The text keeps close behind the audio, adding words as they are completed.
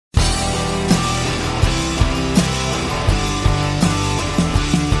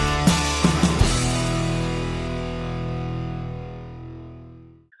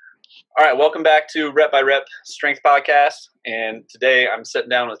All right, welcome back to Rep by Rep Strength Podcast. And today I'm sitting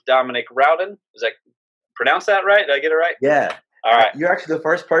down with Dominic Rowden. Is that pronounce that right? Did I get it right? Yeah. All right. You're actually the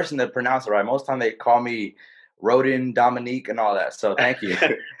first person to pronounce it right. Most of the time they call me Rowden, Dominique, and all that. So thank you.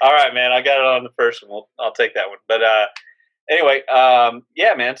 All right, man. I got it on the first one. I'll take that one. But anyway,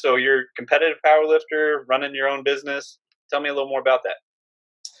 yeah, man. So you're a competitive powerlifter, running your own business. Tell me a little more about that.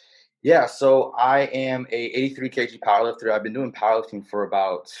 Yeah, so I am a 83 kg powerlifter. I've been doing powerlifting for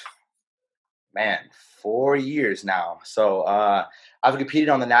about 4 years now. So I've competed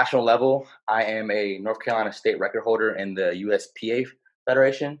on the national level. I am a North Carolina state record holder in the USPA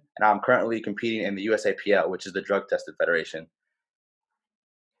Federation, and I'm currently competing in the USAPL, which is the drug tested federation.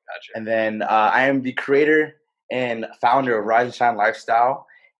 Gotcha. And then I am the creator and founder of Rise and Shine Lifestyle,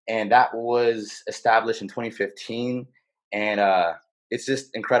 and that was established in 2015. And it's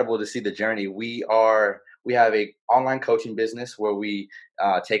just incredible to see the journey. We have a online coaching business where we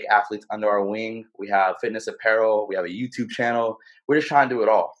take athletes under our wing. We have fitness apparel. We have a YouTube channel. We're just trying to do it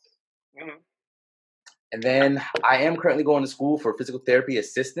all. Mm-hmm. And then I am currently going to school for physical therapy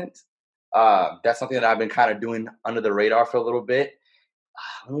assistant. That's something that I've been kind of doing under the radar for a little bit.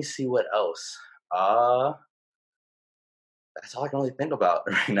 Let me see what else. That's all I can really think about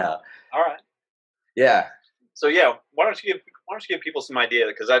right now. All right. Yeah. So yeah, why don't you give people some idea,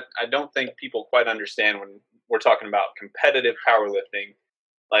 because I don't think people quite understand when we're talking about competitive powerlifting.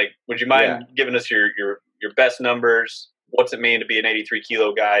 Like, would you mind giving us your best numbers? What's it mean to be an 83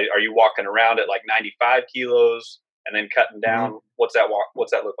 kilo guy? Are you walking around at like 95 kilos and then cutting down? Mm-hmm. What's that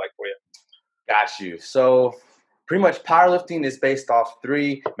look like for you? Got you. So pretty much powerlifting is based off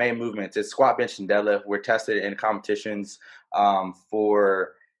three main movements. It's squat, bench, and deadlift. We're tested in competitions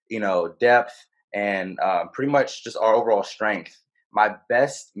for depth and pretty much just our overall strength. My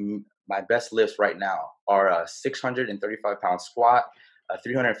best lifts right now are a 635 pound squat, a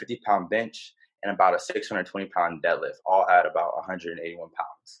 350 pound bench, and about a 620 pound deadlift, all at about 181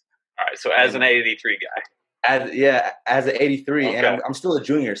 pounds. All right. So as an 83 guy. As an 83, okay. And I'm still a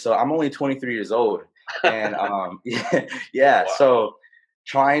junior, so I'm only 23 years old. And Wow. So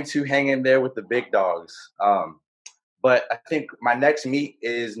trying to hang in there with the big dogs. But I think my next meet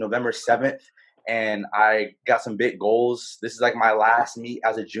is November 7th, and I got some big goals. This is like my last meet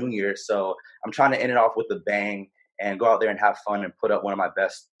as a junior, so I'm trying to end it off with a bang and go out there and have fun and put up one of my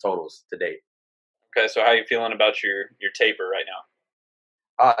best totals to date. Okay, so how are you feeling about your taper right now?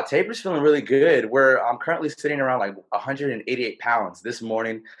 Taper's feeling really good. I'm currently sitting around like 188 pounds this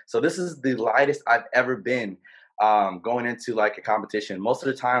morning. So this is the lightest I've ever been going into like a competition. Most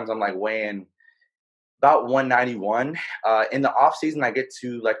of the times I'm like weighing about 191. In the off season, I get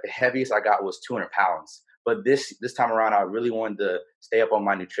to like the heaviest I got was 200 pounds. But this time around, I really wanted to stay up on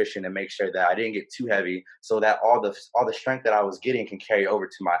my nutrition and make sure that I didn't get too heavy, so that all the strength that I was getting can carry over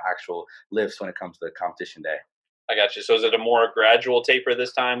to my actual lifts when it comes to the competition day. I got you. So is it a more gradual taper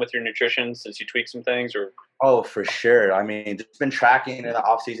this time with your nutrition since you tweaked some things, or? Oh, for sure. I mean, just been tracking in the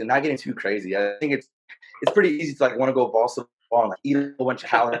off season, not getting too crazy. I think it's pretty easy to like want to go balls to the wall and like eat a whole bunch of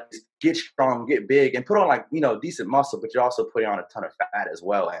calories, get strong, get big, and put on like decent muscle, but you're also putting on a ton of fat as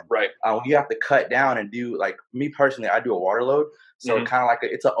well. And right, when you have to cut down and do, like me personally, I do a water load, so mm-hmm. kind of like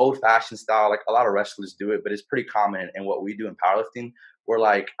it's an old fashioned style. Like a lot of wrestlers do it, but it's pretty common in what we do in powerlifting. Where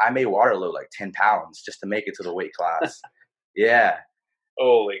like I may water load like 10 pounds just to make it to the weight class. Yeah.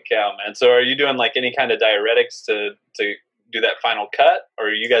 Holy cow, man! So are you doing like any kind of diuretics to do that final cut, or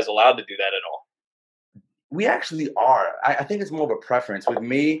are you guys allowed to do that at all? We actually are. I think it's more of a preference. With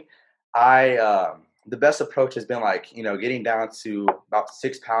me, the best approach has been like, getting down to about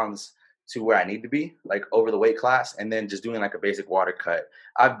 6 pounds to where I need to be, like over the weight class, and then just doing like a basic water cut.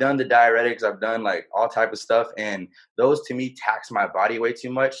 I've done the diuretics, I've done like all type of stuff, and those to me tax my body way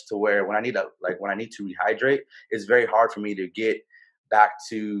too much to where when I need to rehydrate, it's very hard for me to get back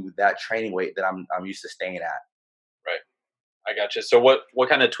to that training weight that I'm used to staying at. Right. I gotcha. So what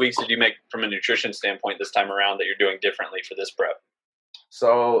kind of tweaks did you make from a nutrition standpoint this time around that you're doing differently for this prep?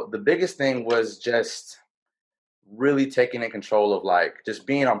 So the biggest thing was just really taking in control of like just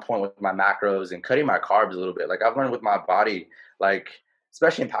being on point with my macros and cutting my carbs a little bit. Like I've learned with my body, like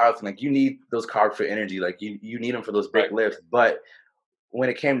especially in powerlifting, like you need those carbs for energy. Like you need them for those big lifts. But when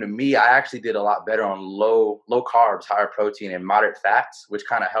it came to me, I actually did a lot better on low carbs, higher protein, and moderate fats, which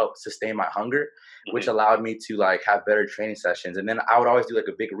kind of helped sustain my hunger, mm-hmm. which allowed me to like have better training sessions. And then I would always do like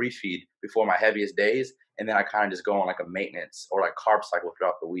a big refeed before my heaviest days, and then I kind of just go on like a maintenance or like carb cycle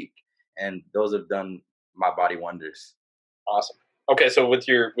throughout the week. And those have done my body wonders. Awesome. Okay, so with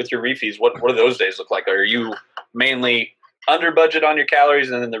your refeeds, what do those days look like? Are you mainly under budget on your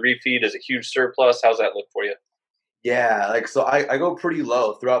calories, and then the refeed is a huge surplus? How's that look for you? Yeah, like so I go pretty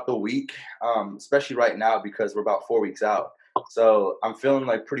low throughout the week, especially right now because we're about 4 weeks out. So I'm feeling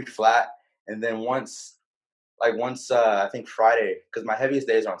like pretty flat. And then once I think Friday, because my heaviest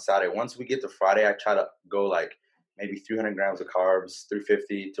days are on Saturday. Once we get to Friday, I try to go like maybe 300 grams of carbs,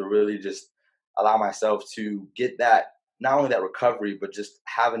 350, to really just allow myself to get that, not only that recovery, but just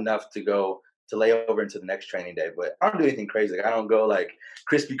have enough to go to lay over into the next training day. But I don't do anything crazy. Like I don't go like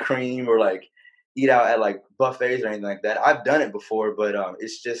Krispy Kreme or like eat out at like buffets or anything like that. I've done it before, but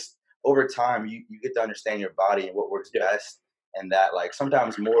it's just over time you get to understand your body and what works best, and that like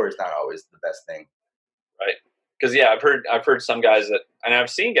sometimes more is not always the best thing. Right. Because yeah, I've heard some guys that, and I've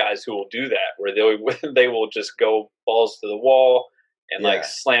seen guys who will do that where they will just go balls to the wall and like Yeah,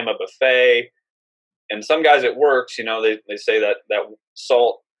 slam a buffet. And some guys it works, they say that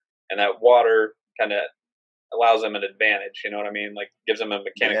salt and that water kind of allows them an advantage. You know what I mean? Like gives them a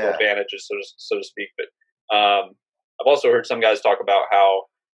mechanical yeah, advantage, so to speak. But I've also heard some guys talk about how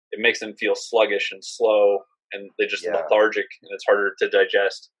it makes them feel sluggish and slow, and they're just yeah. lethargic, and it's harder to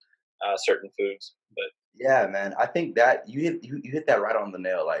digest certain foods. But Yeah, man. I think that you hit that right on the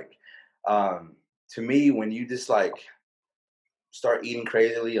nail. Like, to me, when you just like start eating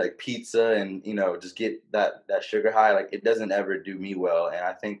crazily, like pizza, and just get that sugar high, like it doesn't ever do me well. And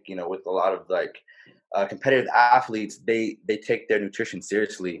I think with a lot of like competitive athletes, they take their nutrition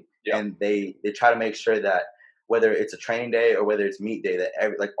seriously, yeah, and they try to make sure that whether it's a training day or whether it's meet day, that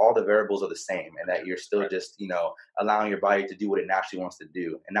like all the variables are the same, and that you're still right, just allowing your body to do what it naturally wants to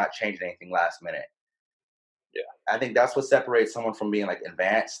do, and not changing anything last minute. yeah, I think that's what separates someone from being like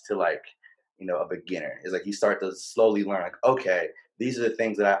advanced to like, a beginner. Is like you start to slowly learn, like, okay, these are the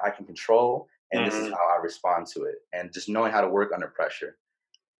things that I can control, and this is hmm how I respond to it. And just knowing how to work under pressure.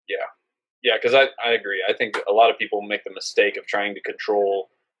 yeah, yeah. Because I agree. I think a lot of people make the mistake of trying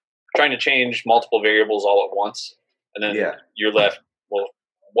to change multiple variables all at once, and then Yeah. you're left. Well,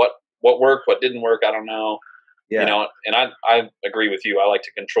 what worked, what didn't work, I don't know. Yeah. And I agree with you. I like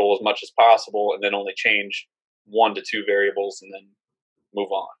to control as much as possible, and then only change 1 to 2 variables, and then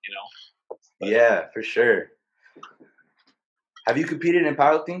move on. But Yeah, for sure. Have you competed in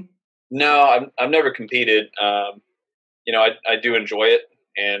powerlifting? no, I've never competed. I do enjoy it,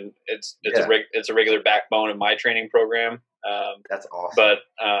 and Yeah. it's a regular backbone of my training program. That's But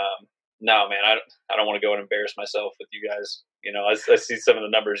awesome. no, man, I don't want to go and embarrass myself with you guys. I see some of the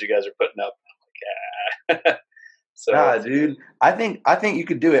numbers you guys are putting up. I'm like, yeah. So Nah, dude. I think you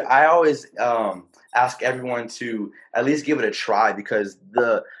could do it. I always ask everyone to at least give it a try, because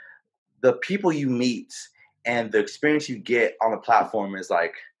the people you meet and the experience you get on the platform is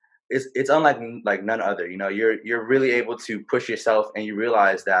like it's unlike like none other. You're really able to push yourself, and you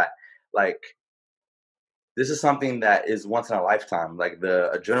realize that like this is something that is once in a lifetime. Like the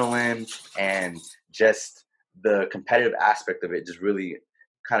adrenaline and just the competitive aspect of it just really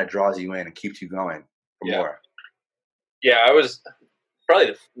kind of draws you in and keeps you going for yeah, more. yeah, I was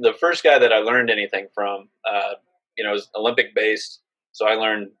probably the first guy that I learned anything from. Was Olympic based, so I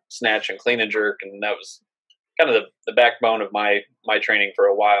learned snatch and clean and jerk, and that was kind of the backbone of my training for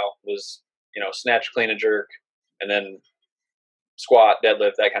a while. Was snatch, clean and jerk, and then squat,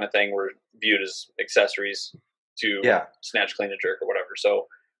 deadlift, that kind of thing were viewed as accessories to Yeah. snatch, clean and jerk or whatever. So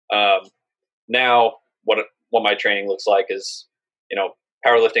um, now what my training looks like is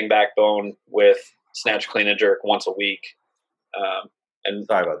powerlifting backbone with snatch, clean and jerk once a week. And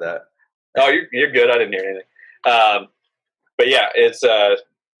Sorry about that. oh, you're good. I didn't hear anything. Um, but yeah, it's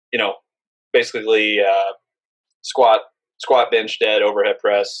basically squat, bench, dead, overhead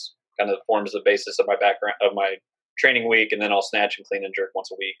press. Kind of forms the basis of my background of my training week, and then I'll snatch and clean and jerk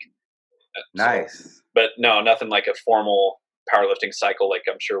once a week. So, Nice. but no, nothing like a formal powerlifting cycle, like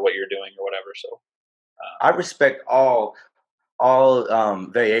I'm sure what you're doing or whatever. So, I respect all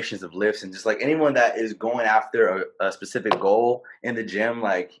variations of lifts, and just like anyone that is going after a specific goal in the gym,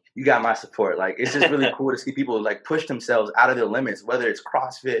 like you got my support. Like it's just really cool to see people like push themselves out of their limits, whether it's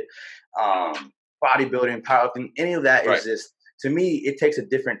CrossFit, bodybuilding, powerlifting, any of that right, is just, to me, it takes a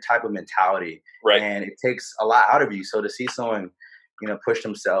different type of mentality, right, and it takes a lot out of you. So to see someone push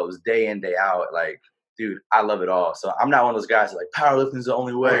themselves day in, day out, like, dude, I love it all. So I'm not one of those guys that like powerlifting is the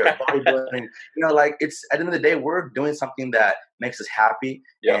only way, or right. bodybuilding. Like, it's at the end of the day, we're doing something that makes us happy,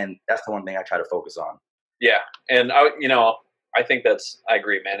 Yep. and that's the one thing I try to focus on. Yeah, and I think I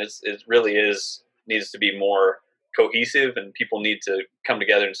agree, man. It really needs to be more cohesive, and people need to come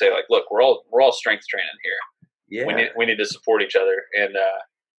together and say, like, look, we're all strength training here. Yeah. We need to support each other. And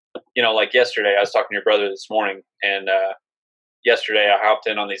like yesterday, I was talking to your brother this morning, and yesterday I hopped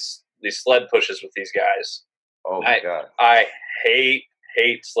in on these sled pushes with these guys. Oh my I God. I hate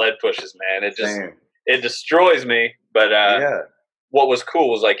sled pushes, man. Same. it destroys me. But what was cool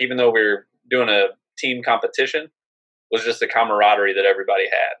was like, even though we were doing a team competition, was just the camaraderie that everybody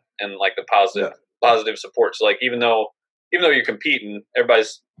had and like the positive support. So like, even though you're competing,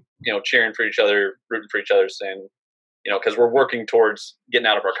 everybody's, cheering for each other, rooting for each other, saying, because we're working towards getting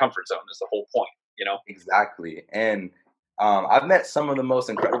out of our comfort zone is the whole point, Exactly. And I've met some of the most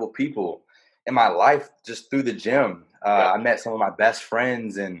incredible people in my life just through the gym. I met some of my best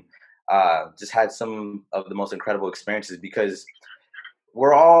friends and just had some of the most incredible experiences because we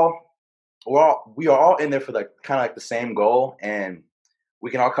are all in there for like kind of like the same goal, and we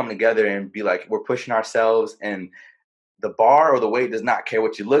can all come together and be like, we're pushing ourselves, and the bar or the weight does not care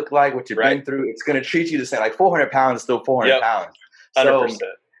what you look like, what you've been through. It's going to treat you the same. Like 400 pounds is still 400 pounds. 100%. So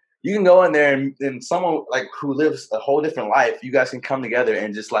you can go in there and someone like who lives a whole different life, you guys can come together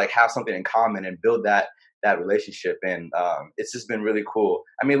and just like have something in common and build that relationship. And it's just been really cool.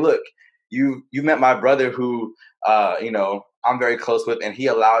 I mean, look, you met my brother who, I'm very close with, and he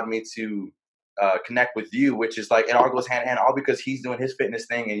allowed me to connect with you, which is like, it all goes hand in hand, all because he's doing his fitness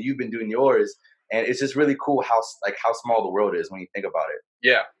thing and you've been doing yours. And it's just really cool how small the world is when you think about it.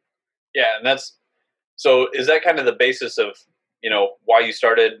 Yeah. Yeah. And so is that kind of the basis of, why you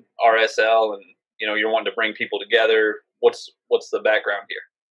started RSL and, you're wanting to bring people together? What's the background here?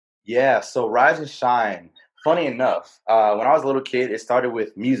 Yeah. So Rise and Shine, funny enough, when I was a little kid, it started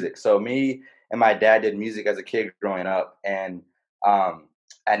with music. So me and my dad did music as a kid growing up. And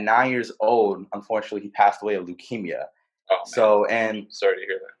at 9 years old, unfortunately, he passed away of leukemia. Oh, man. So, and sorry to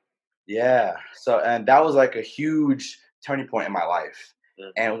hear that. Yeah. So, and that was like a huge turning point in my life.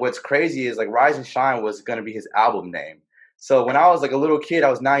 Mm-hmm. And what's crazy is like Rise and Shine was going to be his album name. So when I was like a little kid, I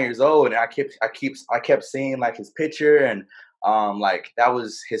was 9 years old, and I kept seeing like his picture, and like that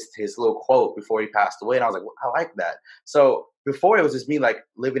was his little quote before he passed away, and I was like, well, I like that. So before it was just me like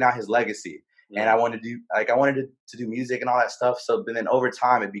living out his legacy, and I wanted to do music and all that stuff. So but then over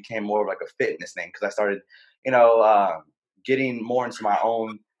time, it became more of like a fitness thing because I started, getting more into my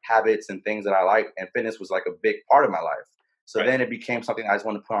own habits and things that I like, and fitness was like a big part of my life. So then it became something I just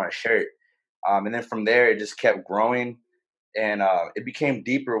wanted to put on a shirt, and then from there it just kept growing. And it became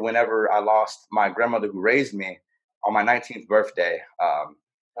deeper whenever I lost my grandmother who raised me on my 19th birthday.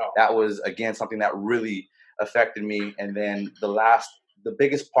 That was, again, something that really affected me. And then the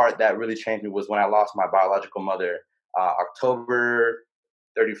biggest part that really changed me was when I lost my biological mother, October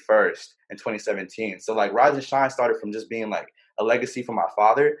 31st in 2017. So like Rise and Shine started from just being like a legacy from my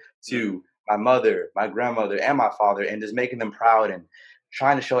father to my mother, my grandmother, and my father, and just making them proud and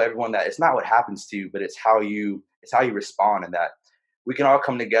trying to show everyone that it's not what happens to you, but it's how you respond, and that we can all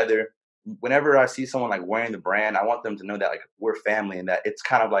come together. Whenever I see someone like wearing the brand, I want them to know that like we're family, and that it's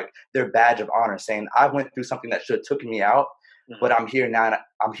kind of like their badge of honor, saying I went through something that should have taken me out, but I'm here now.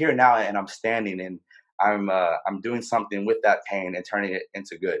 And I'm standing, and I'm doing something with that pain and turning it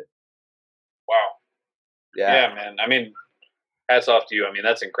into good. Wow. Yeah, man. I mean, hats off to you. I mean,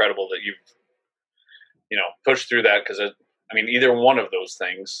 that's incredible that you've pushed through that, because I mean, either one of those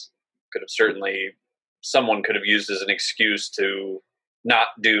things could have someone could have used as an excuse to not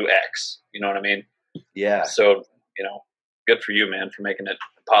do X. You know what I mean? Yeah. So, good for you, man, for making it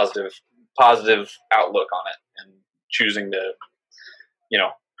a positive outlook on it and choosing to,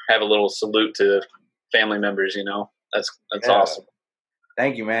 have a little salute to family members. That's awesome.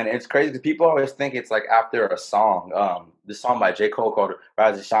 Thank you, man. It's crazy because people always think it's like after a song, this song by J. Cole called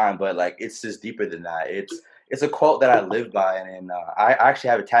Rise and Shine, but like it's just deeper than that. It's a quote that I live by, and I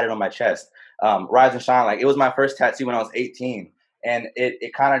actually have it tatted on my chest. Rise and Shine, like it was my first tattoo when I was 18, and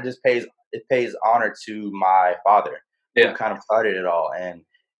it kind of just pays honor to my father, who kind of started it all. And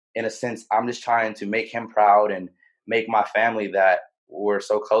in a sense, I'm just trying to make him proud and make my family that were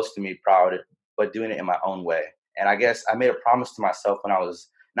so close to me proud, but doing it in my own way. And I guess I made a promise to myself when I was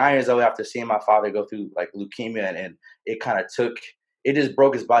 9 years old after seeing my father go through like leukemia, and it kind of it just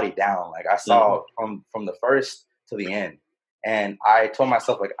broke his body down. Like I saw from the first to the end, and I told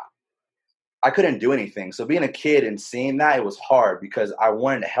myself like I couldn't do anything. So being a kid and seeing that, it was hard because I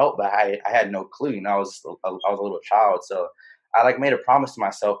wanted to help, but I had no clue. I was a little child, so I like made a promise to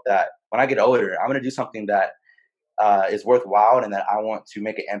myself that when I get older, I'm gonna do something that is worthwhile and that I want to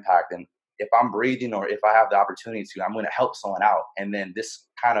make an impact. And if I'm breathing or if I have the opportunity to, I'm going to help someone out. And then this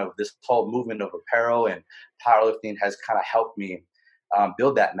whole movement of apparel and powerlifting has kind of helped me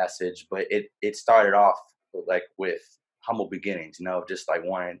build that message. But it started off like with humble beginnings, just like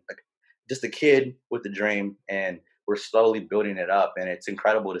just a kid with a dream, and we're slowly building it up. And it's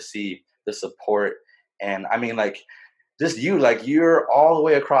incredible to see the support. And I mean, like just like you're all the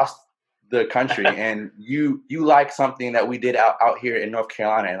way across the country, and you like something that we did out here in North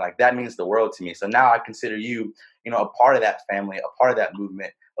Carolina, and like that means the world to me. So now I consider you, a part of that family, a part of that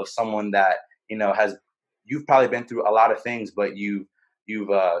movement of someone that you've probably been through a lot of things, but you've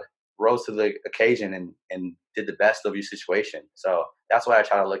rose to the occasion and did the best of your situation. So that's what I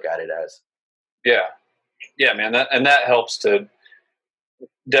try to look at it as. Yeah, man. That helps to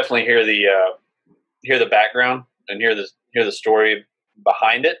definitely hear the background and hear the story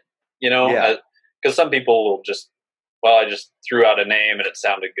behind it. Because some people will just, I just threw out a name and it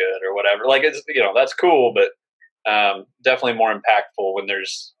sounded good or whatever. Like it's that's cool, but definitely more impactful when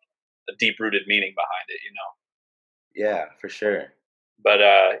there's a deep rooted meaning behind it. Yeah, for sure. But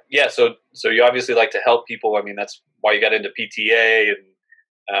so you obviously like to help people. I mean, that's why you got into PTA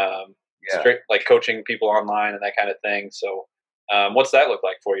and strict, like coaching people online and that kind of thing. So what's that look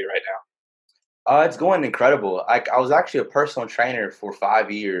like for you right now? It's going incredible. I was actually a personal trainer for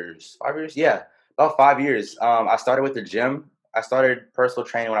 5 years. 5 years? Yeah, about 5 years. I started with the gym. I started personal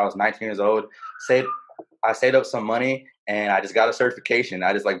training when I was 19 years old. I saved up some money and I just got a certification.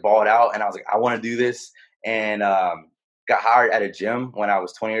 I just like balled out and I was like, I want to do this. And got hired at a gym when I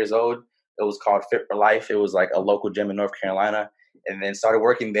was 20 years old. It was called Fit for Life. It was like a local gym in North Carolina. And then started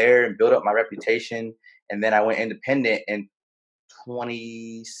working there and built up my reputation. And then I went independent in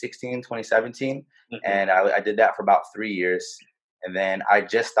 2016, 2017. Mm-hmm. And I did that for about 3 years. And then I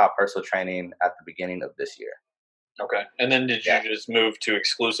just stopped personal training at the beginning of this year. Okay. And then did you just move to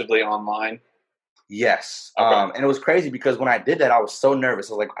exclusively online? Yes. Okay. And it was crazy because when I did that, I was so nervous.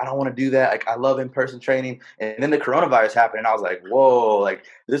 I was like, I don't want to do that. Like, I love in-person training. And then the coronavirus happened and I was like, whoa, like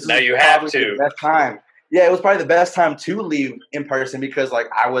this is now you have to. The best time. Yeah, it was probably the best time to leave in person because like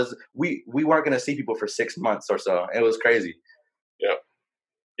we weren't going to see people for 6 months or so. It was crazy.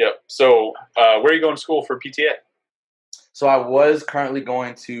 Yep. So where are you going to school for PTA? So I was currently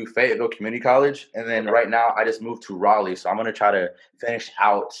going to Fayetteville Community College. And then right now I just moved to Raleigh. So I'm going to try to finish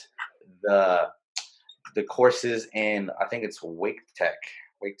out the courses in, I think it's Wake Tech.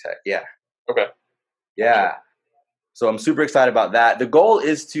 Yeah. Okay. Yeah. So I'm super excited about that. The goal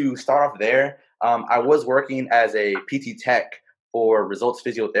is to start off there. I was working as a PT tech for Results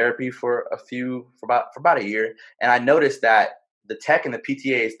Physiotherapy for about a year. And I noticed that the tech and the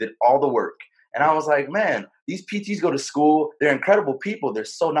PTAs did all the work. And I was like, man, these PTs go to school. They're incredible people. They're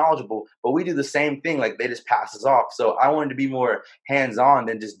so knowledgeable, but we do the same thing. Like they just pass us off. So I wanted to be more hands-on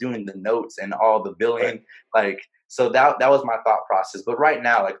than just doing the notes and all the billing. Right. So that was my thought process. But right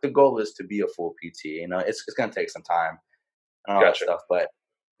now, like the goal is to be a full PT. It's going to take some time and all that stuff. But,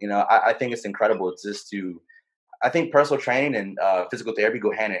 I think it's incredible. It's just I think personal training and physical therapy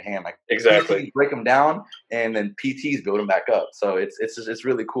go hand in hand. Like exactly, PTs break them down and then PTs build them back up. So it's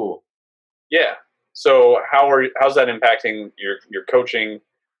really cool. Yeah. So how's that impacting your coaching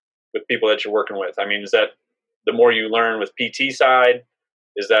with people that you're working with? I mean, is that the more you learn with PT side,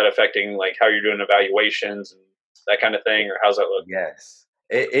 is that affecting like how you're doing evaluations and that kind of thing, or how's that look? Yes,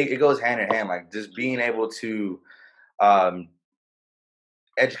 it goes hand in hand. Like just being able to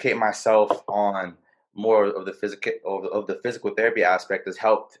educate myself on more of the physical therapy aspect has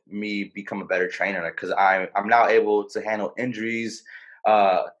helped me become a better trainer because I'm now able to handle injuries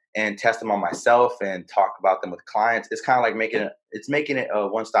and test them on myself and talk about them with clients. It's kind of like making it a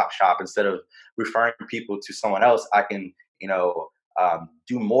one-stop shop. Instead of referring people to someone else, I can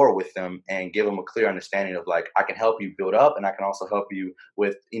do more with them and give them a clear understanding of like I can help you build up and I can also help you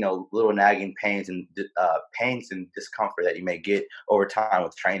with little nagging pains and discomfort that you may get over time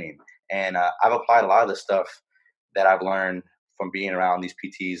with training. And I've applied a lot of the stuff that I've learned from being around these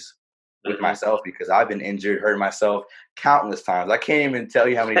PTs with myself because I've been injured, hurt myself countless times. I can't even tell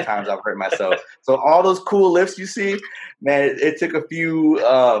you how many times I've hurt myself. So all those cool lifts you see, man, it took a few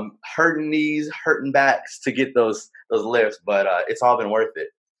hurting knees, hurting backs to get those lifts, but it's all been worth it.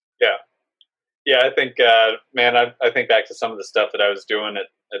 Yeah. I think, man, I think back to some of the stuff that I was doing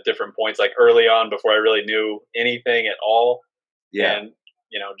at different points, like early on before I really knew anything at all. Yeah. And,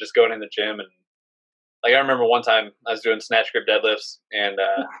 just going in the gym and like, I remember one time I was doing snatch grip deadlifts and,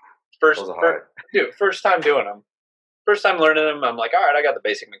 first time doing them, first time learning them. I'm like, all right, I got the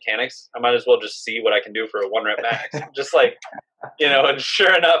basic mechanics. I might as well just see what I can do for a 1 rep max. Just like, and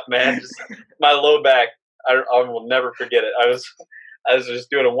sure enough, man, just my low back, I will never forget it. I was just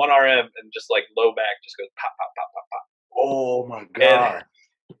doing a 1 RM and just like low back just goes pop, pop, pop, pop, pop. Oh my God.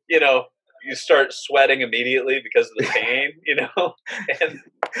 And, you start sweating immediately because of the pain, and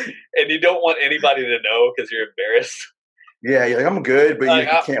you don't want anybody to know because you're embarrassed. Yeah, you're like, I'm good, but you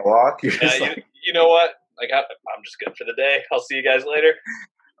can't walk. You know what? Like, I'm just good for the day. I'll see you guys later.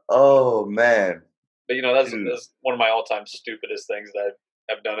 Oh, man. But, that's one of my all-time stupidest things that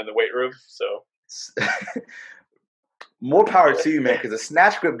have done in the weight room. So more power to you, man, because the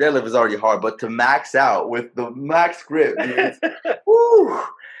snatch grip deadlift is already hard, but to max out with the max grip, dude, woo,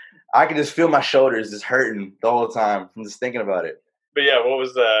 I can just feel my shoulders just hurting the whole time from just thinking about it. But yeah, what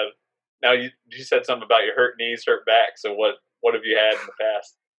was now you said something about your hurt knees, hurt back. So what have you had in the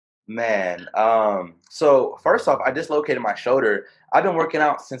past? Man, so first off, I dislocated my shoulder. I've been working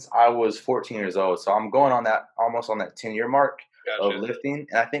out since I was 14 years old. So I'm going on that, almost on that 10-year mark of lifting.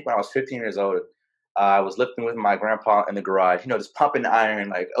 And I think when I was 15 years old, I was lifting with my grandpa in the garage, just pumping iron,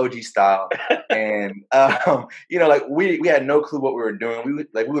 like OG style. And, like we had no clue what we were doing. We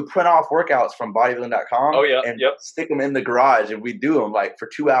would print off workouts from bodybuilding.com and stick them in the garage. And we do them like for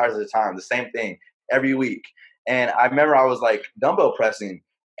 2 hours at a time, the same thing every week. And I remember I was like dumbbell pressing.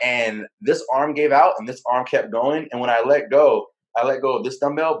 And this arm gave out and this arm kept going. And when I let go of this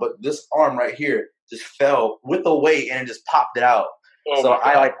dumbbell, but this arm right here just fell with the weight and it just popped it out. Oh, so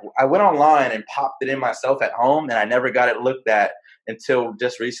I went online and popped it in myself at home, and I never got it looked at until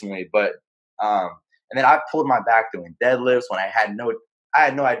just recently. But and then I pulled my back doing deadlifts when I had no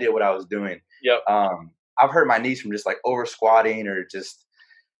idea what I was doing. Yep. I've hurt my knees from just like over squatting or just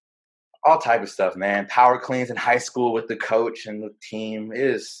all type of stuff, man. Power cleans in high school with the coach and the team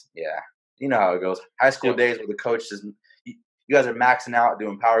you know how it goes. High school days with the coach, you guys are maxing out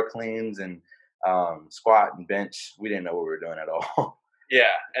doing power cleans and squat and bench. We didn't know what we were doing at all.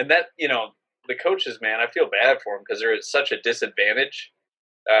 Yeah, and that the coaches, man, I feel bad for them because they're at such a disadvantage.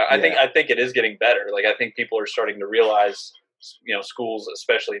 I think it is getting better. Like I think people are starting to realize, schools,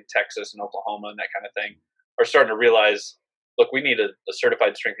 especially in Texas and Oklahoma and that kind of thing, are starting to realize, look, we need a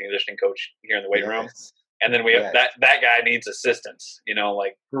certified strength and conditioning coach here in the weight room, and then we have that guy needs assistance.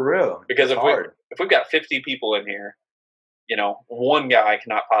 Like for real, because if we've got 50 people in here, one guy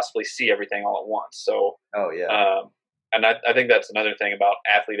cannot possibly see everything all at once. So and I think that's another thing about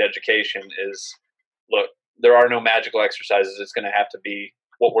athlete education is, look, there are no magical exercises. It's going to have to be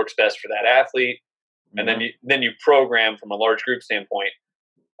what works best for that athlete, and then you program from a large group standpoint.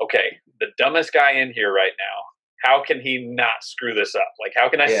 Okay, the dumbest guy in here right now, how can he not screw this up? Like, how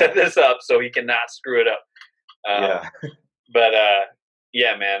can I set this up so he cannot screw it up? But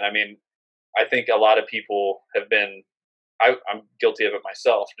man, I mean, I think a lot of people have been, I'm guilty of it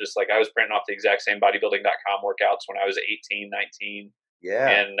myself. Just like I was printing off the exact same bodybuilding.com workouts when I was 18, 19. Yeah.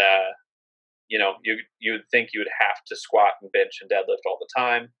 And, you would think you would have to squat and bench and deadlift all the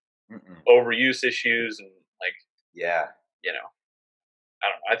time. Overuse issues and like, I don't know.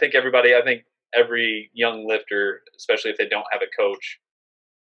 I think every young lifter, especially if they don't have a coach,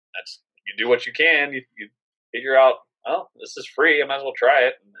 you do what you can. You figure out, oh, this is free. I might as well try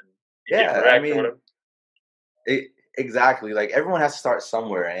it. And then you get direct or whatever. Exactly. Like everyone has to start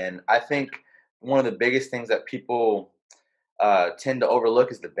somewhere. And I think one of the biggest things that people tend to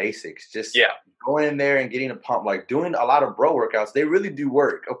overlook is the basics. Just going in there and getting a pump, like doing a lot of bro workouts. They really do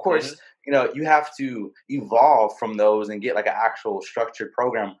work. Of course, you have to evolve from those and get like an actual structured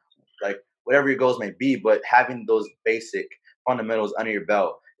program, like whatever your goals may be. But having those basic fundamentals under your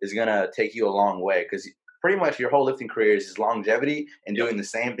belt is going to take you a long way, because pretty much your whole lifting career is just longevity and doing the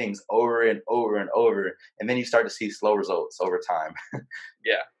same things over and over and over. And then you start to see slow results over time.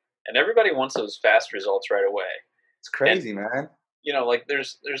 And everybody wants those fast results right away. It's crazy, man. Like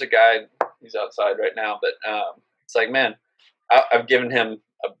there's a guy, he's outside right now, but it's like, man, I've given him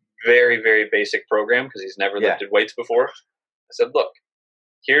a very, very basic program because he's never lifted weights before. I said, look,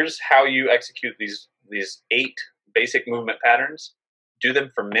 here's how you execute these 8 basic movement patterns. Do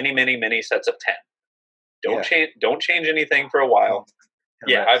them for many, many, many sets of 10. Don't change anything for a while.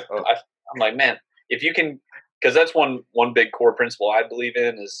 I'm like, man, if you can, because that's one big core principle I believe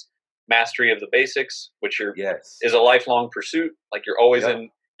in is mastery of the basics, which is a lifelong pursuit. Like you're always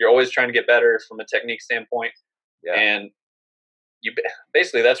trying to get better from a technique standpoint. And you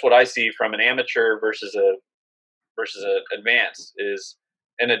basically, that's what I see from an amateur versus a advanced is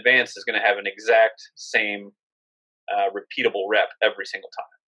an advanced is going to have an exact same repeatable rep every single time.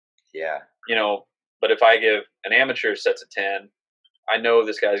 But if I give an amateur sets of 10, I know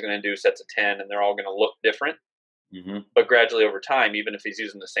this guy's going to do sets of 10 and they're all going to look different. But gradually over time, even if he's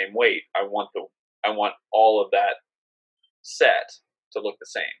using the same weight, I want all of that set to look the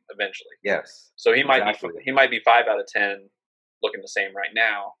same eventually. Yes. So he might be 5 out of 10 looking the same right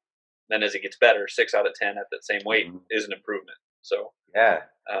now. Then as he gets better, 6 out of 10 at that same weight is an improvement. So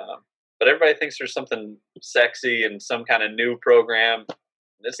but everybody thinks there's something sexy and some kind of new program.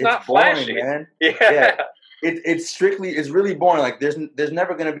 It's not boring, flashy, man. It's really boring. Like there's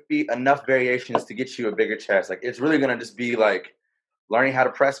never going to be enough variations to get you a bigger chest. Like it's really going to just be like learning how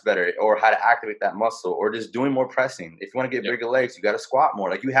to press better or how to activate that muscle or just doing more pressing. If you want to get bigger legs, you got to squat more.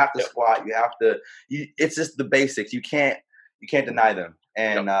 Like you have to squat. You have to. It's just the basics. You can't deny them.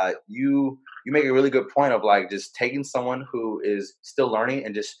 And you make a really good point of like just taking someone who is still learning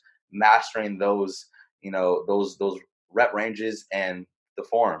and just mastering those those rep ranges and the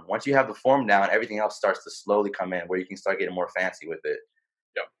form. Once you have the form down, everything else starts to slowly come in where you can start getting more fancy with it.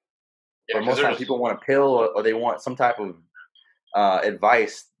 But most times people want a pill or they want some type of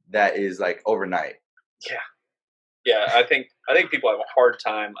advice that is like overnight. Yeah. I think people have a hard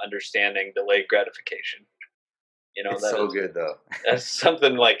time understanding delayed gratification. It's so good though. That's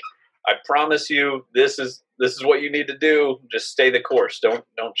something like, I promise you, this is what you need to do. Just stay the course.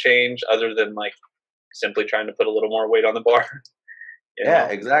 Don't change other than like simply trying to put a little more weight on the bar. Yeah,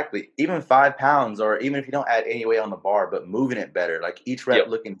 exactly. Even 5 pounds, or even if you don't add any weight on the bar, but moving it better, like each rep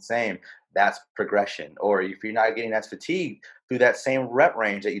looking the same, that's progression. Or if you're not getting as fatigued through that same rep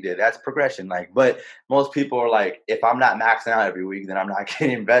range that you did, that's progression. Like, but most people are like, if I'm not maxing out every week, then I'm not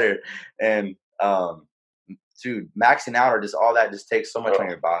getting better. And dude, maxing out or just all that just takes so much on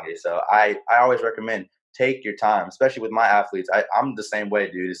your body. So I always recommend take your time, especially with my athletes. I'm the same way,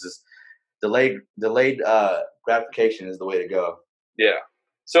 dude. It's just delayed gratification is the way to go. Yeah.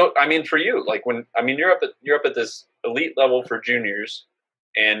 So I mean, for you, like you're up at this elite level for juniors,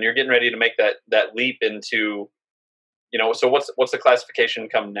 and you're getting ready to make that leap into, So what's the classification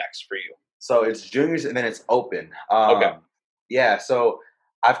come next for you? So it's juniors and then it's open. Okay. Yeah. So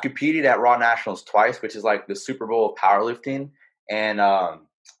I've competed at Raw Nationals twice, which is like the Super Bowl of powerlifting, and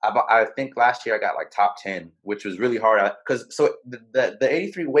I think last year I got like top 10, which was really hard because the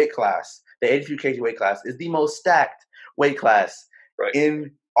 83 weight class, the 83 kg weight class is the most stacked weight class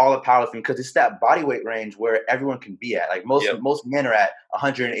in all of powerlifting because it's that body weight range where everyone can be at. Like most men are at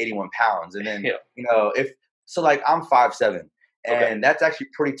 181 pounds, and then like I'm 5'7", and that's actually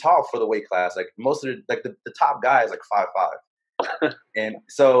pretty tall for the weight class. Like most of the top guy is like 5'5". And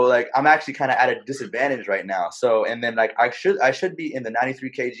so like I'm actually kind of at a disadvantage right now. So and then like I should be in the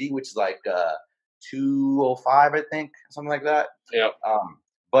 93 kg, which is like 205, I think, something like that.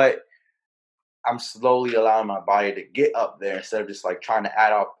 But I'm slowly allowing my body to get up there instead of just like trying to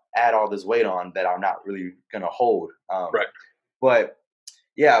add all this weight on that I'm not really gonna hold. But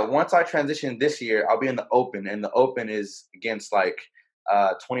yeah, once I transition this year, I'll be in the open, and the open is against like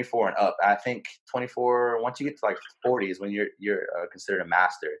 24 and up. I think 24. Once you get to like 40 is when you're considered a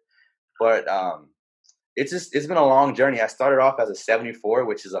master. But it's been a long journey. I started off as a 74,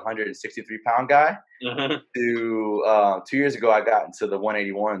 which is a 163-pound guy. To 2 years ago, I got into the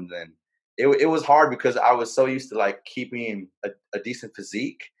 181s, and it was hard because I was so used to like keeping a decent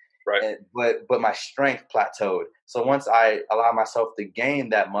physique. But my strength plateaued. So once I allowed myself to gain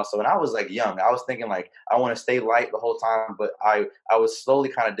that muscle, and I was like young, I was thinking like I want to stay light the whole time, but I was slowly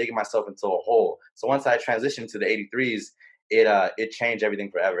kind of digging myself into a hole. So once I transitioned to the 83s, it changed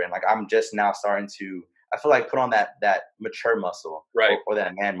everything forever. And like I'm just now starting to, I feel like, put on that mature muscle, or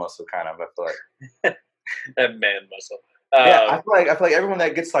that man muscle kind of. I feel like that man muscle. Yeah, I feel like everyone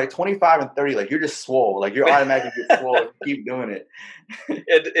that gets like 25 and 30, like you're just swole. Like you're automatically get swole if you keep doing it.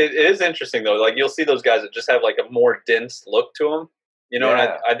 It is interesting though. Like you'll see those guys that just have like a more dense look to them. And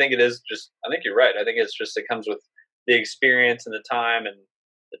I think it is just. I think you're right. I think it comes with the experience and the time, and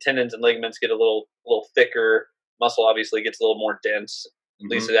the tendons and ligaments get a little thicker. Muscle obviously gets a little more dense. At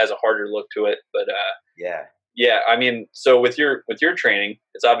least it has a harder look to it. But yeah. I mean, so with your training,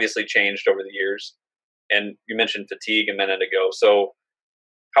 it's obviously changed over the years. And you mentioned fatigue a minute ago. So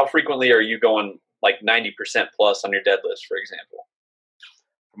how frequently are you going like 90% plus on your deadlifts, for example?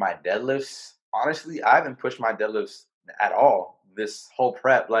 For my deadlifts, honestly, I haven't pushed my deadlifts at all this whole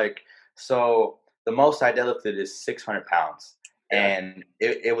prep. Like, so the most I deadlifted is 600 pounds. And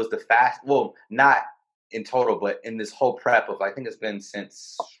it was the fast, well, not in total, but in this whole prep of, I think it's been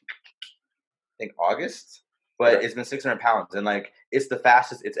since, August, but it's been 600 pounds. And like, it's the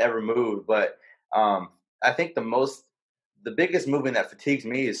fastest it's ever moved. But I think the biggest movement that fatigues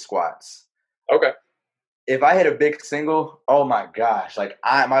me is squats. Okay. If I hit a big single, oh my gosh, like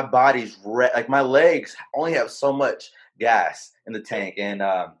my body's like my legs only have so much gas in the tank. And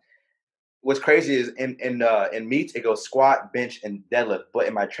what's crazy is in meets it goes squat, bench, and deadlift. But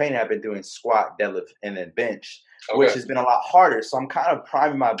in my training, I've been doing squat, deadlift, and then bench, which has been a lot harder. So I'm kind of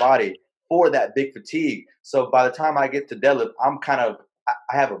priming my body for that big fatigue. So by the time I get to deadlift,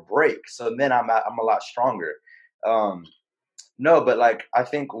 I have a break, so then I'm a lot stronger. No, but like I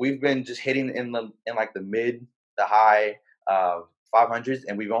think we've been just hitting in like the mid, the high 500s,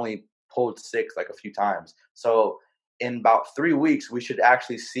 and we've only pulled 6 like a few times. So in about 3 weeks, we should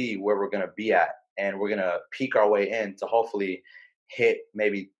actually see where we're gonna be at, and we're gonna peak our way in to hopefully hit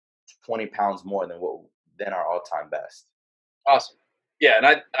maybe 20 pounds more than our all-time best. Awesome. Yeah,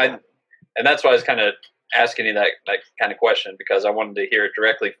 and that's why I was kind of asking you that kind of question, because I wanted to hear it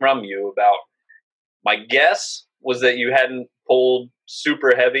directly from you about. My guess was that you hadn't pulled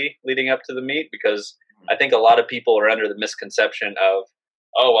super heavy leading up to the meet, because I think a lot of people are under the misconception of,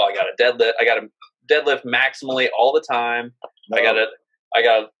 oh, well, I got to deadlift maximally all the time. No.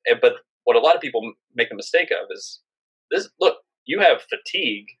 But what a lot of people make a mistake of is this. Look, you have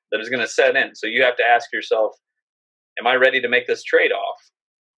fatigue that is going to set in. So you have to ask yourself, am I ready to make this trade-off?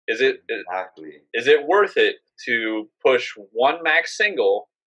 Is it worth it to push one max single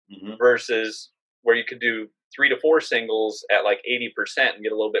versus where you could do 3 to 4 singles at like 80% and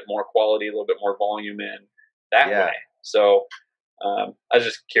get a little bit more quality, a little bit more volume in that way. So I was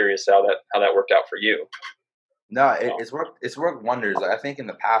just curious how that worked out for you. No, it's worked wonders. I think in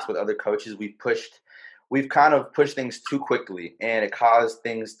the past with other coaches, we've kind of pushed things too quickly, and it caused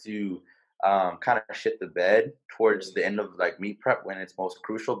things to kind of shit the bed towards the end of like meet prep when it's most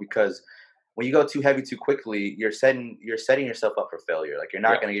crucial, because when you go too heavy too quickly, you're setting yourself up for failure. Like you're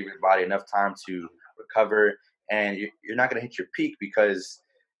not going to give your body enough time to recover, and you're not going to hit your peak because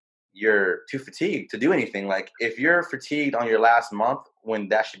you're too fatigued to do anything. Like if you're fatigued on your last month, when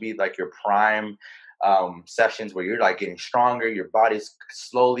that should be like your prime sessions where you're like getting stronger, your body's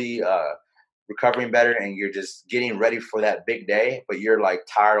slowly recovering better, and you're just getting ready for that big day, but you're like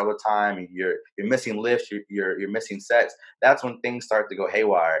tired all the time, and you're missing lifts, you're missing sets. That's when things start to go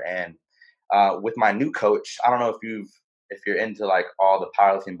haywire. And with my new coach, I don't know if you're into like all the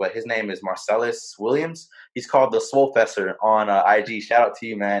powerlifting, but his name is Marcellus Williams. He's called the Swolefessor on IG. Shout out to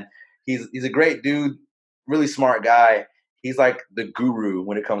you, man. He's a great dude, really smart guy. He's like the guru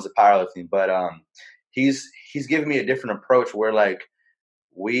when it comes to powerlifting. But he's given me a different approach where like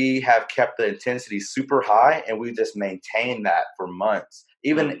we have kept the intensity super high, and we just maintained that for months.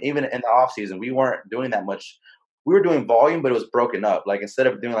 Even in the off season, we weren't doing that much. We were doing volume, but it was broken up. Like instead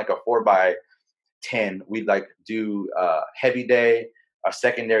of doing like a 4x10, we'd like do a heavy day, a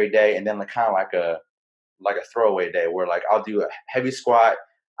secondary day, and then like kind of like a throwaway day where like I'll do a heavy squat.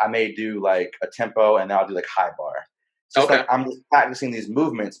 I may do like a tempo, and then I'll do like high bar. So it's like I'm just practicing these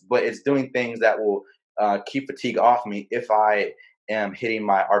movements, but it's doing things that will keep fatigue off me if I am hitting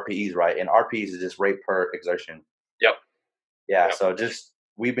my RPEs right. And RPEs is just rate per exertion. Yep. Yeah. Yep. So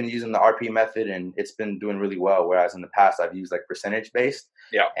we've been using the RPE method, and it's been doing really well. Whereas in the past I've used like percentage based.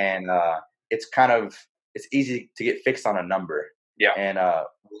 Yeah. And it's easy to get fixed on a number. Yeah. And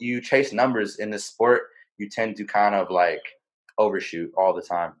you chase numbers in this sport, you tend to kind of like overshoot all the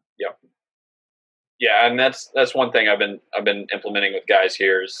time. Yeah. Yeah, and that's one thing I've been implementing with guys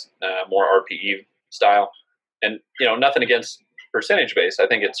here is more RPE style, and nothing against percentage based. I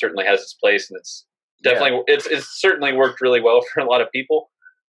think it certainly has its place, and it's definitely it's certainly worked really well for a lot of people.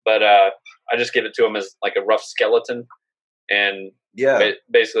 But I just give it to them as like a rough skeleton, and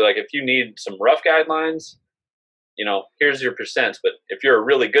basically like if you need some rough guidelines, here's your percents. But if you're a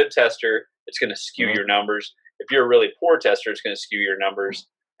really good tester, it's going to skew your numbers. If you're a really poor tester, it's going to skew your numbers.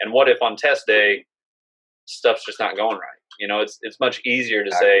 And what if on test day stuff's just not going right? It's much easier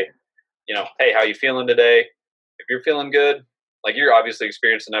to say, hey, how you feeling today? If you're feeling good, like you're obviously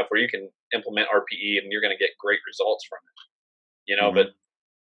experienced enough where you can implement RPE and you're going to get great results from it. But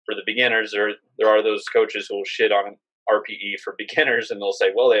for the beginners, there are those coaches who will shit on RPE for beginners, and they'll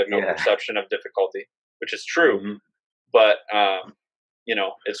say, well, they have no perception of difficulty, which is true. But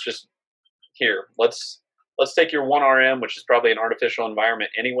it's just here. Let's take your 1RM, which is probably an artificial environment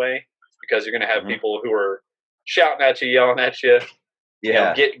anyway, because you're going to have people who are shouting at you, yelling at you,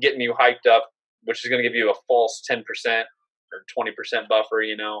 getting you hyped up, which is going to give you a false 10% or 20% buffer,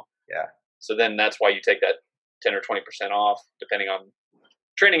 So then that's why you take that 10 or 20% off, depending on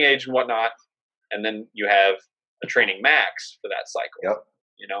training age and whatnot. And then you have a training max for that cycle,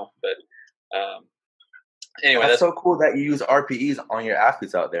 But anyway, that's so cool that you use RPEs on your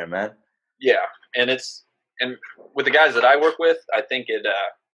athletes out there, man. Yeah. And with the guys that I work with, I think it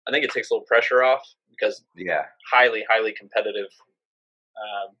takes a little pressure off, because highly, highly competitive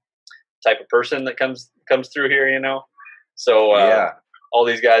type of person that comes through here, So all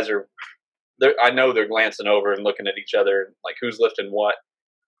these guys I know they're glancing over and looking at each other, like who's lifting what.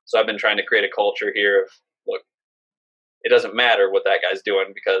 So I've been trying to create a culture here of, look, it doesn't matter what that guy's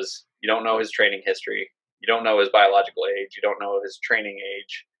doing, because you don't know his training history. You don't know his biological age. You don't know his training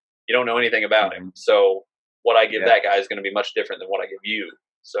age. You don't know anything about him. So what I give that guy is going to be much different than what I give you.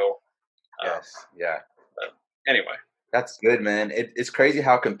 So, But anyway, that's good, man. It's crazy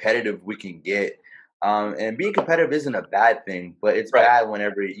how competitive we can get. And being competitive isn't a bad thing, but it's bad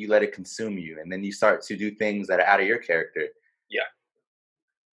whenever you let it consume you, and then you start to do things that are out of your character. Yeah.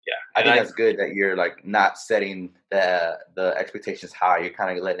 Yeah, I think that's good that you're like not setting the expectations high. You're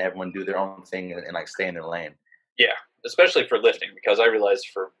kind of letting everyone do their own thing and like stay in their lane. Yeah, especially for lifting, because I realize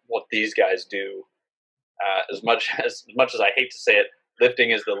for what these guys do, as much as I hate to say it,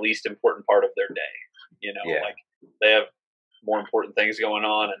 lifting is the least important part of their day. Yeah. Like they have more important things going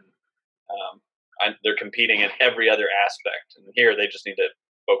on, and they're competing in every other aspect. And here they just need to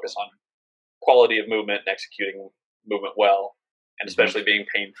focus on quality of movement and executing movement well, and especially being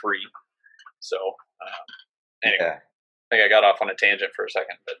pain free. So anyway, Yeah. I think I got off on a tangent for a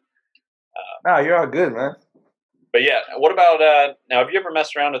second, but No, you're all good, man. but yeah, what about now? Have you ever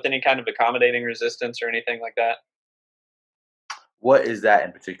messed around with any kind of accommodating resistance or anything like that? What is that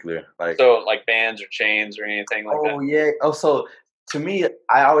in particular? Like, So like bands or chains or anything like that? oh yeah. Oh, so to me,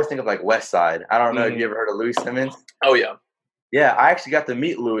 I always think of like West Side. I don't know if you Mm-hmm. ever heard of Louis Simmons. Oh yeah, Yeah, I actually got to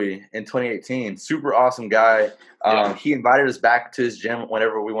meet Louis in 2018. Super awesome guy. yeah, He invited us back to his gym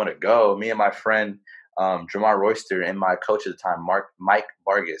whenever we want to go. Me and my friend Jamar Royster and my coach at the time, Mike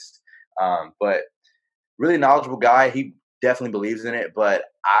Vargas. But really knowledgeable guy. He definitely believes in it. But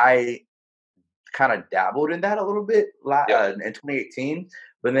I kind of dabbled in that a little bit yep, in 2018,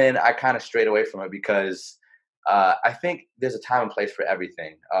 but then I kind of strayed away from it because I think there's a time and place for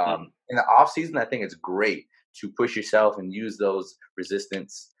everything. mm-hmm. In the off season, I think it's great to push yourself and use those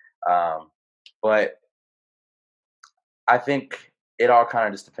resistance, but I think it all kind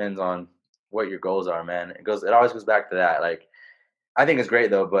of just depends on what your goals are, man. It always goes back to that. Like, I think it's great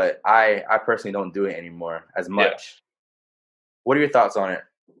though, but I personally don't do it anymore as Yeah, much. What are your thoughts on it?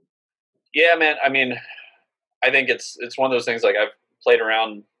 yeah, man. I mean, I think it's one of those things. Like I've played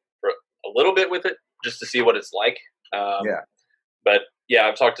around for a little bit with it just to see what it's like. Um, Yeah, but yeah,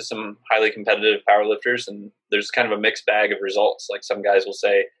 I've talked to some highly competitive powerlifters, and there's kind of a mixed bag of results. Like some guys will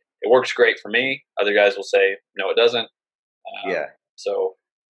say it works great for me, other guys will say no, it doesn't. yeah, So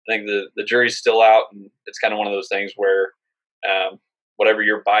I think the jury's still out, and it's kind of one of those things where whatever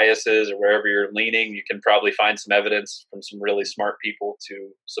your bias is or wherever you're leaning, you can probably find some evidence from some really smart people to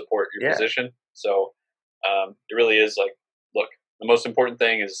support your yeah. position. So it really is like, look, the most important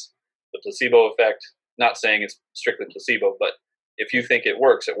thing is the placebo effect. Not saying it's strictly placebo, but if you think it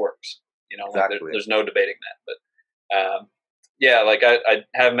works, it works. Like Exactly. there's no debating that. But yeah, like I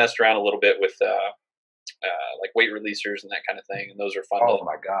have messed around a little bit with like weight releasers and that kind of thing, and those are fun to Oh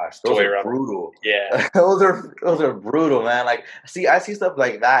my gosh, those toy are around with. brutal. Yeah, Those are brutal, man. Like, I see stuff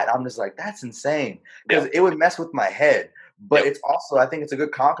like that, and I'm just like, that's insane because yep, it would mess with my head. But yep, it's also, I think, it's a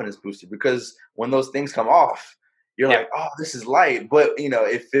good confidence booster because when those things come off, you're yep, like, oh, this is light, but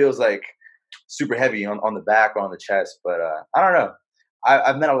it feels like super heavy on the back or on the chest. But I don't know.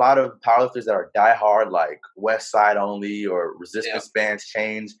 I've met a lot of powerlifters that are diehard, like West Side only or yep. resistance bands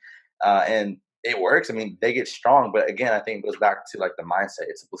change, and it works. I mean, they get strong, but again, I think it goes back to like the mindset.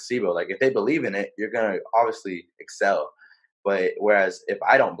 It's a placebo. Like if they believe in it, you're gonna obviously excel. But whereas if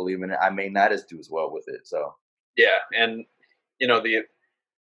I don't believe in it, I may not as do as well with it. So Yeah, and the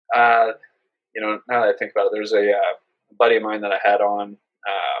uh, now that I think about it, there's a buddy of mine that I had on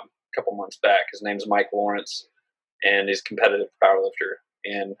a couple months back. His name's Mike Lawrence, and he's a competitive powerlifter.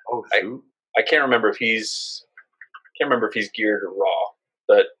 And oh I shoot, I can't remember if he's geared or raw,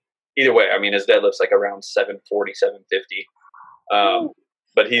 but either way, I mean his deadlift's like around 740, 750. Um, Woo.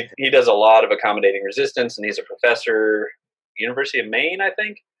 but he does a lot of accommodating resistance, and he's a professor, University of Maine, I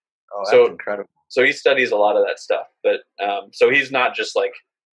think. Oh, that's So incredible. so he studies a lot of that stuff. But so he's not just like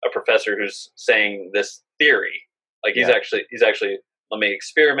a professor who's saying this theory. Like he's Yeah. actually let me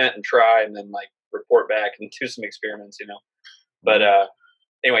experiment and try, and then like report back and do some experiments. But Mhm.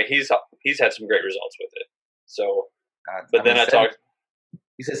 anyway, he's had some great results with it. So, I but mean, then I talked.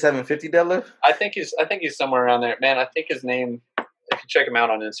 you said 750 deadlift. I think he's somewhere around there, man. I think his name, if you check him out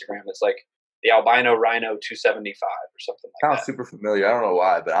on Instagram, it's like the Albino Rhino 275 or something like Sounds that. super familiar. I don't know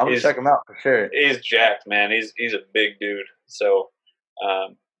why, but I'm gonna He's check him out for sure. he's jacked, man. He's a big dude. So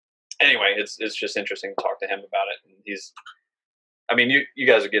um, anyway, it's just interesting to talk to him about it. And I mean, you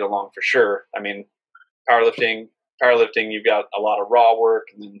guys would get along for sure. I mean, powerlifting, you've got a lot of raw work,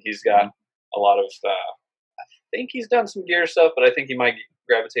 and then he's got Mhm. a lot of. I think he's done some gear stuff, but I think he might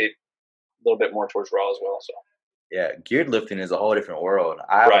gravitate a little bit more towards raw as well. So Yeah, geared lifting is a whole different world.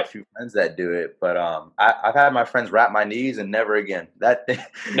 I have a right, few friends that do it, but I've had my friends wrap my knees and never again. That thing,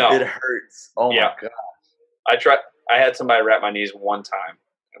 no, it hurts. Oh my yeah, god. I tried. I had somebody wrap my knees one time.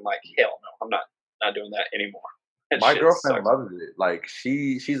 I'm like, hell no, I'm not doing that anymore. That My shit girlfriend sucks. loves it. Like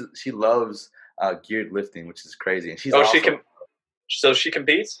she loves geared lifting, which is crazy. And she's Oh, she also can. So she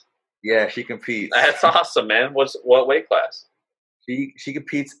competes. yeah, she competes. That's awesome, man. What weight class? She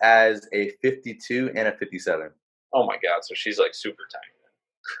competes as a 52 and a 57. Oh my god, so she's like super tiny.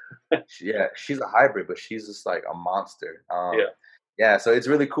 Yeah, she's a hybrid, but she's just like a monster. Yeah. Yeah, so it's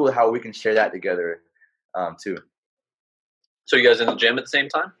really cool how we can share that together, too. So you guys in the gym at the same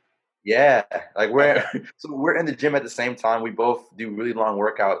time? Yeah, like Okay. we're in the gym at the same time. We both do really long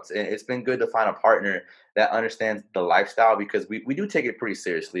workouts, and it's been good to find a partner that understands the lifestyle because we do take it pretty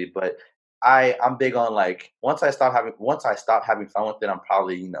seriously. But I'm big on like once I stop having fun with it, I'm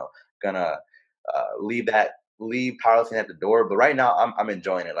probably gonna leave powerlifting at the door. But right now, I'm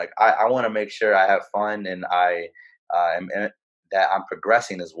enjoying it. Like I want to make sure I have fun and I am that I'm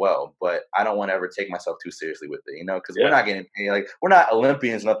progressing as well, but I don't want to ever take myself too seriously with it, because we're Yeah. not getting paid. Like we're not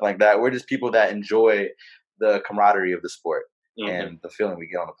Olympians, nothing like that. We're just people that enjoy the camaraderie of the sport Mm-hmm. and the feeling we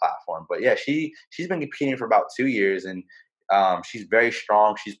get on the platform. But yeah, she's been competing for about 2 years, and she's very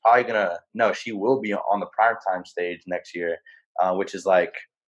strong. She's probably she will be on the primetime stage next year, which is like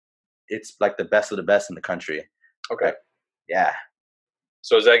it's like the best of the best in the country. Okay. Like, yeah.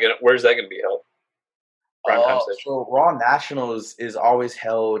 So where's that gonna be held? Primetime stage. So Raw Nationals is always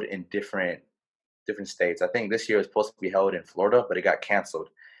held in different states. I think this year was supposed to be held in Florida, but it got canceled.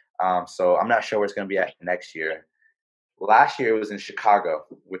 So I'm not sure where it's going to be at next year. Last year it was in Chicago,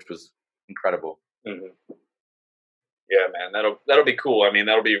 which was incredible. Mm-hmm. Yeah, man, that'll be cool. I mean,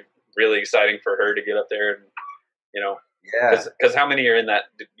 that'll be really exciting for her to get up there, and Yeah. because how many are in that?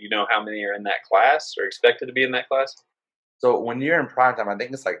 Do you know how many are in that class or expected to be in that class? So when you're in prime time, I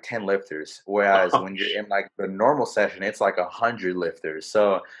think it's like 10 lifters, whereas when you're in like the normal session, it's like 100 lifters.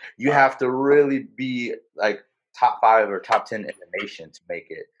 So you have to really be like top 5 or top 10 in the nation to make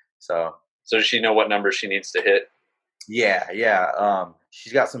it. So does she know what number she needs to hit? yeah.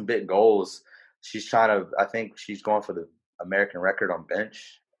 She's got some big goals. She's trying to. I think she's going for the American record on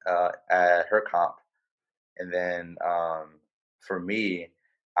bench at her comp, and then for me,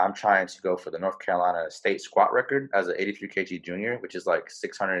 I'm trying to go for the North Carolina state squat record as an 83 kg junior, which is like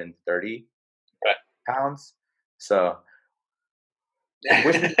 630 Okay. pounds. So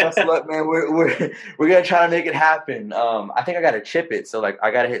wish me best of luck, man. We're gonna try to make it happen. I think I gotta chip it, so like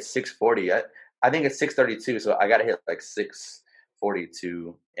I gotta hit 640. I think it's 632, so I gotta hit like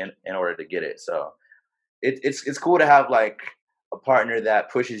 642 in order to get it. So it's cool to have like a partner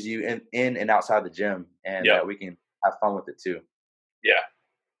that pushes you in and outside the gym, and that we can have fun with it too.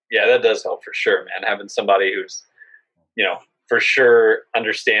 Yeah, that does help for sure, man. Having somebody who's for sure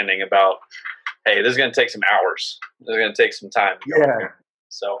understanding about, hey, this is going to take some hours. This is going to take some time. Yeah.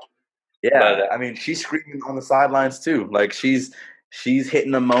 So. Yeah, but, I mean, she's screaming on the sidelines too. Like she's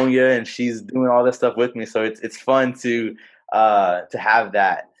hitting ammonia and she's doing all this stuff with me. So it's fun to have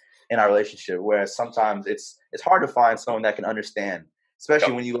that in our relationship. Whereas sometimes it's hard to find someone that can understand,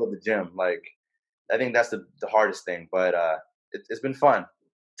 especially when you love the gym. Like I think that's the hardest thing. But it's been fun.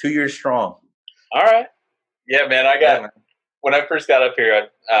 2 years strong. All right. Yeah, man. When I first got up here,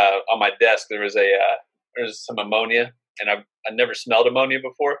 on my desk there was some ammonia, and I never smelled ammonia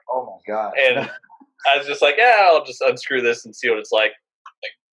before. Oh my god! And I was just like, yeah, I'll just unscrew this and see what it's like.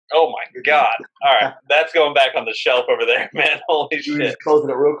 Like, oh my god! All right, that's going back on the shelf over there, man. Holy shit! Just closing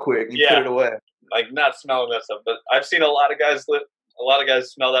it real quick and put it away. Like not smelling that stuff, but I've seen a lot of guys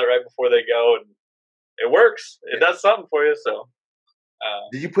smell that right before they go, and it works. It does something for you. So.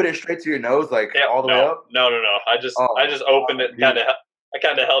 Did you put it straight to your nose, like all the way up? No. I just opened it and I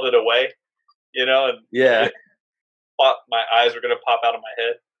kind of held it away, and my eyes were gonna pop out of my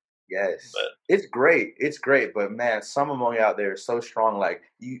head. Yes, but it's great. But man, some ammonia out there is so strong. Like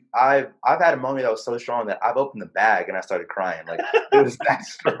I've had ammonia that was so strong that I've opened the bag and I started crying. Like it was that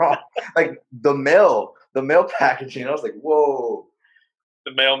strong. Like the mail packaging. I was like, whoa.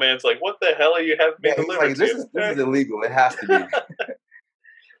 The mailman's like, "What the hell are you having me delivered like, this is illegal. It has to be."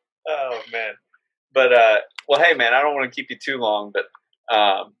 Oh man, but well, hey man, I don't want to keep you too long, but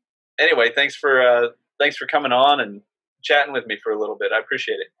anyway, thanks for coming on and chatting with me for a little bit. I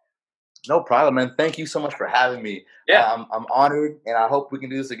appreciate it. No problem, man. Thank you so much for having me. Yeah, I'm honored, and I hope we can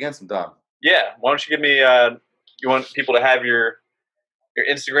do this again sometime. Yeah, why don't you give me? You want people to have your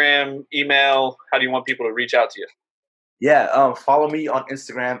Instagram, email? How do you want people to reach out to you? Yeah, follow me on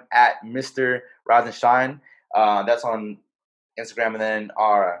Instagram at Mr. Rise and Shine. That's on Instagram, and then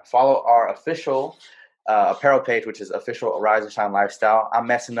follow our official apparel page, which is official Rise and Shine Lifestyle. I'm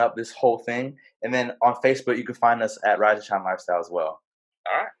messing up this whole thing, and then on Facebook you can find us at Rise and Shine Lifestyle as well.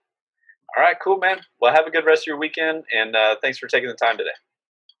 All right, cool, man. Well, have a good rest of your weekend, and thanks for taking the time today.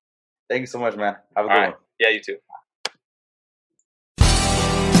 Thank you so much, man. Have a good one. Yeah, you too.